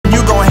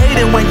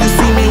when you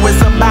see me with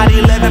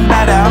somebody living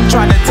better. I'm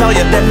trying to tell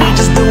you that me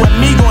just doing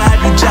me gon'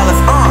 have you jealous.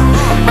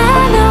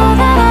 I know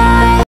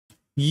that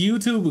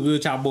YouTube,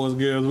 good y'all boys,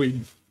 girls.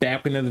 We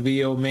back with another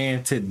video,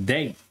 man.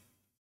 Today,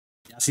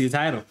 y'all see the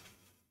title.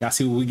 Y'all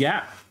see what we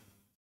got?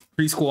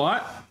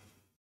 Pre-squad.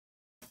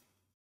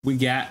 We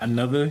got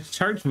another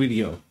church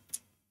video,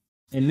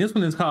 and this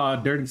one is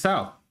called Dirty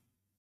South.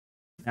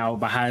 Now,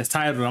 by how it's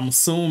titled, I'm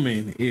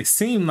assuming it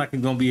seemed like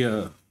it's gonna be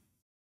a.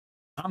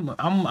 I'm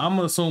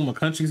gonna assume a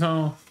country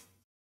song,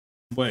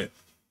 but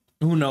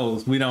who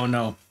knows? We don't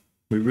know.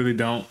 We really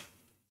don't.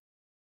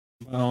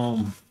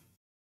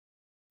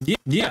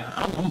 Yeah.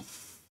 What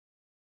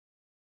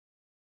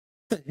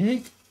the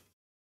heck?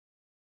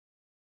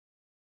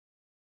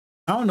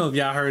 I don't know if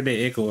y'all heard that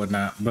echo or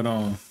not, but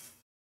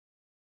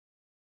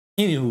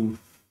anywho,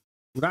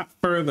 without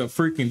further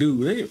freaking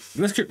ado,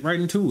 let's get right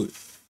into it.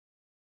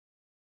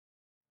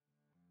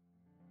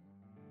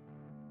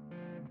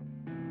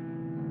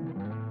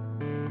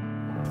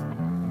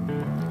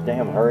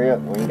 Damn, hurry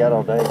up. We ain't got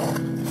all day. I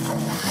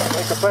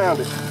think I found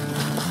it.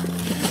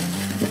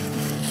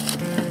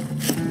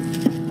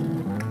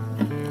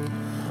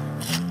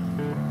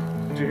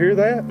 Did you hear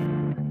that?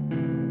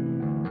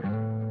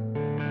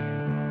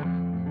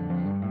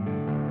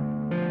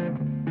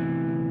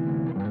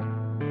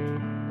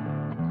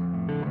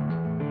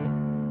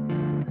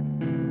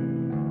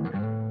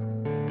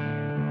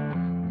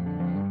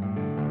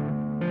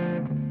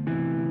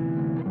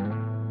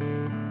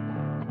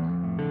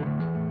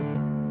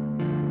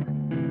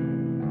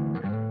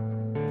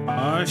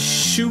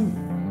 Shoot.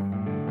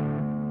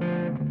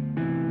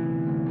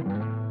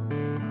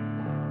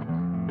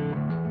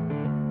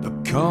 The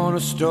corner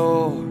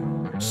store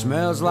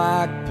smells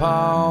like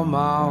Pall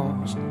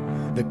Malls.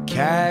 The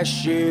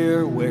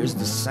cashier wears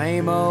the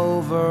same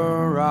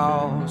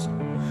overalls.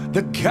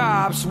 The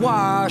cops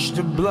wash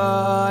the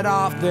blood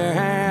off their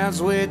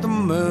hands with the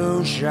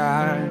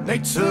moonshine they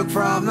took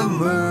from the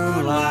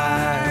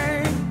moonlight.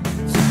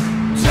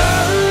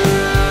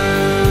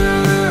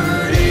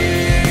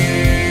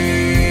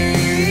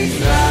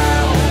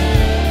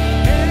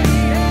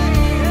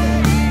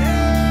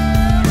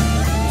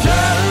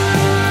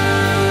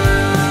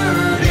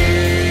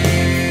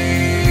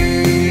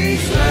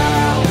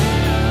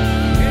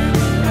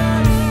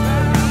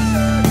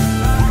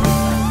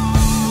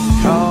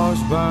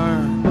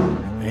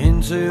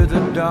 To the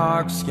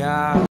dark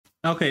sky.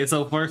 Okay,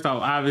 so first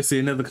off, obviously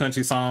another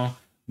country song,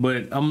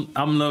 but I'm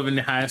loving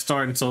how it's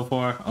starting so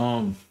far.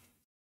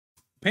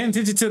 Paying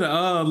attention to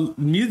the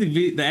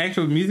the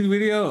actual music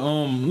video,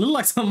 look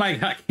like somebody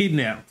got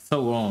kidnapped.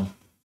 So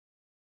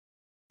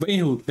but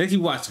anywho, let's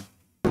keep watching.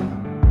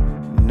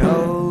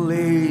 No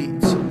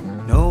leads,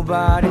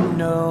 nobody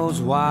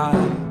knows why.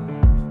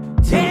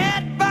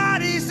 Dead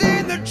bodies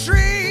in the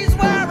trees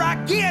where I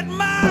get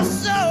my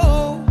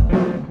soul.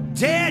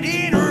 Dead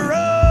in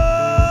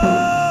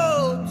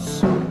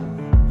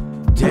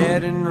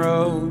dead end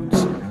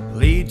roads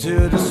lead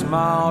to the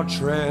small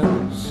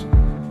trails,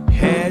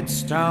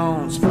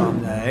 headstones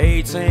from the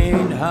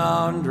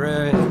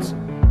 1800s.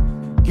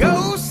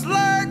 Ghosts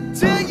lurk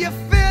till you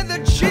feel the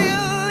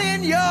chill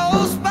in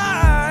your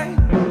spine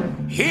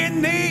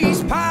in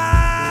these pines.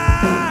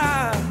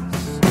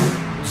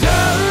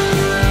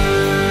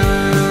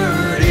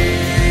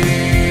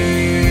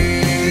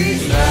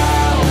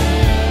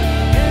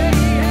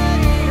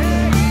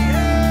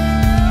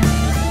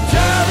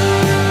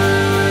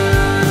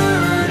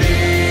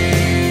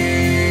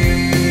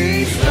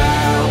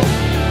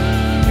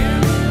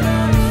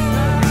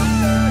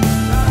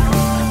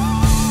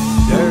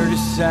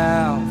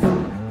 South,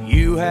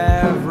 you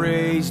have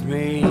raised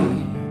me.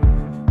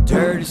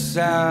 Dirty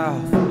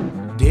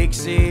South,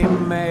 Dixie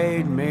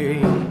made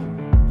me.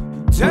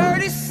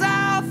 Dirty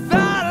South,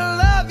 I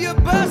love you,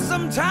 but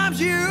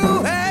sometimes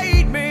you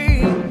hate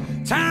me.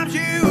 Times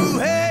you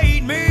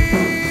hate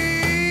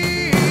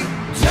me.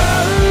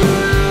 Dirty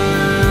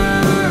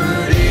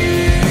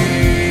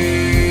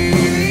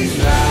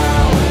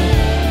South.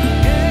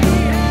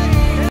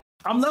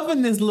 I'm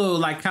loving this little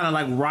like kind of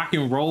like rock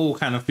and roll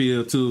kind of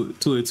feel to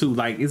it too.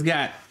 Like it's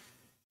got,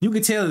 you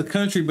can tell the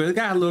country, but it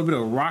got a little bit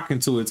of rock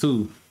into it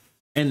too.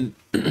 And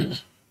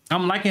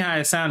I'm liking how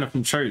it sounded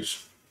from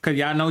Church, cause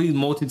y'all know he's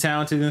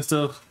multi-talented and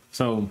stuff.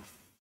 So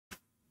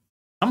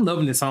I'm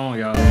loving this song,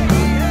 y'all.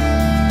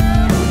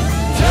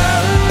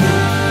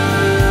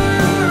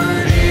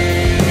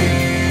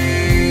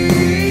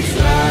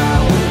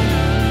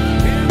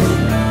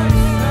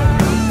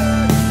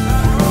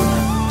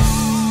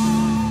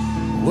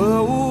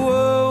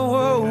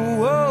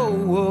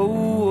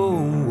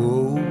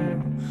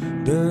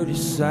 Dirty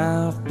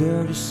South,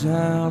 dirty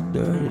South,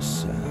 dirty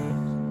South.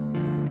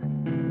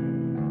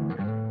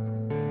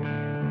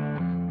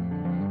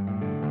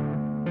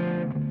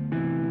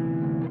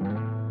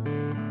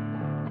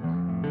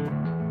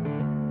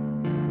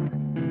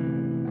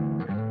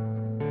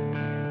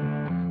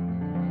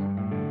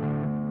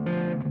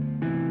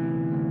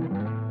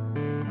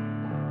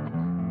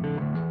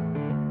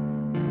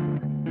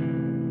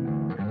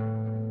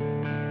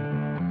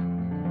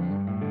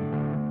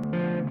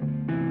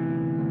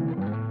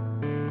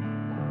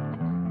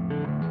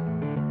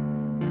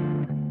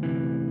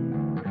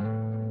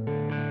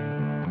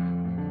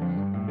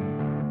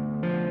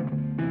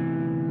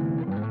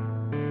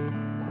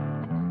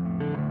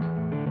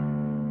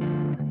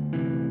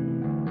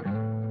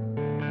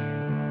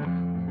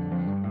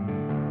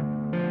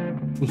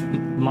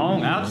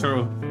 Long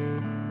outro.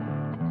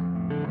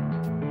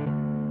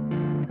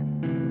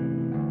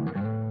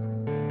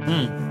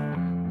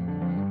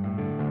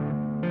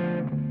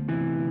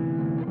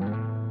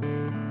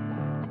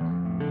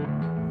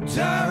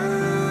 Dirty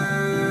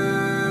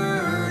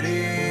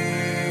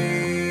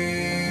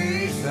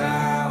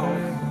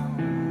South.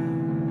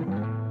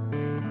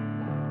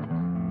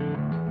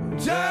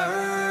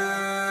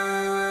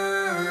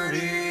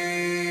 Dirty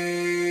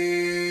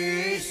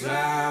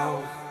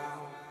South.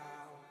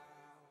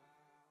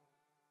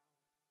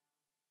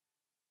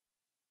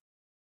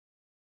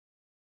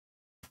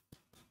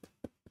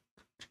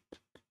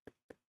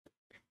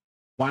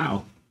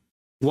 Wow.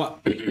 What?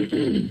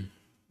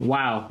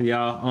 Wow,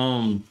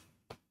 y'all.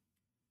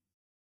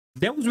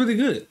 That was really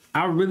good.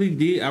 I really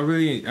did. I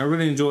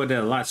really enjoyed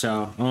that a lot,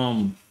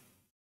 y'all.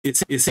 It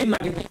seemed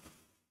like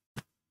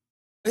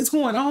it's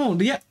going on.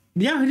 Do y'all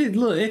hear this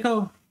little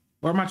echo?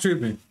 Or am I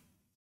tripping? What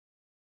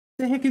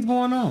the heck is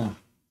going on?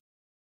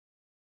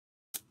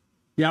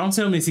 Y'all don't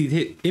tell me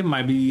it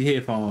might be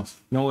headphones.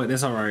 You know what?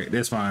 That's all right.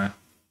 That's fine.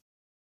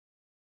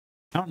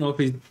 I don't know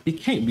if it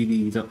can't be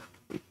these.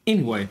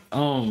 Anyway,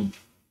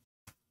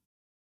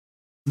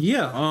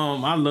 yeah,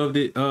 I loved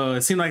it.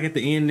 It seemed like at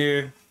the end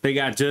there they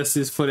got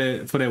justice for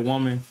that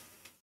woman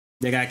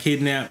that got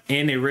kidnapped,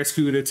 and they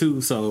rescued her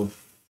too. So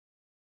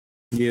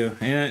yeah,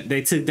 and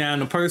they took down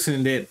the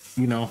person that,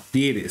 you know,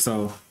 did it.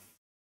 So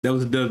that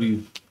was a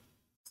W.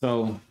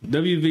 So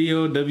W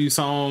video, W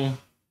song,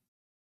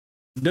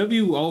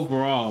 W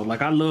overall.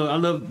 Like I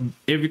love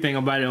everything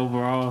about it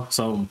overall.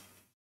 So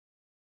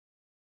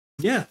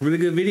yeah, really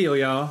good video,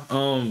 y'all.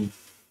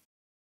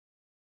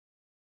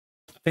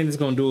 I think it's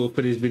gonna do it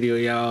for this video,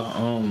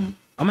 y'all.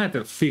 I'm gonna have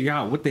to figure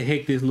out what the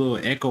heck this little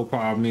echo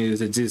problem is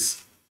that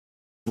just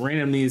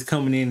randomly is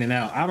coming in and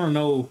out. I don't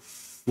know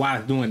why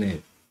it's doing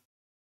that.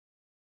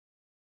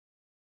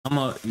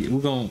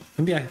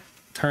 Maybe I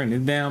turn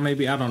it down,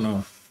 maybe. I don't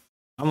know.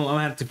 I'm gonna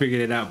have to figure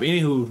it out. But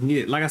anywho,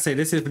 yeah, like I said,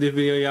 that's it for this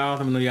video, y'all.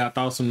 Let me know y'all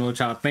thoughts and know what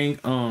y'all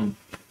think.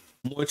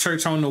 More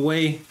church on the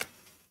way.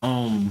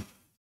 Yeah,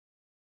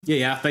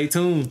 y'all stay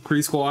tuned.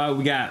 Creed Squad,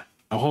 we got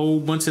a whole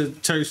bunch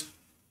of church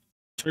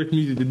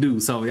music to do,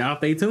 so y'all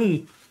stay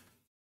tuned.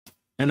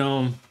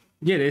 And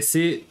yeah, that's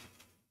it.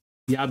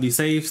 Y'all be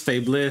safe, stay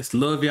blessed,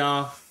 love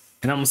y'all,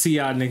 and I'm gonna see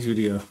y'all next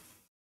video.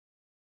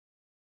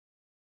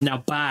 Now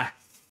bye.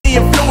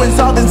 Influence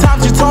all the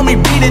times you told me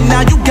beat it,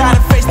 now you gotta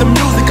face the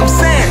music I'm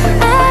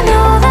saying. I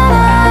know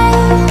that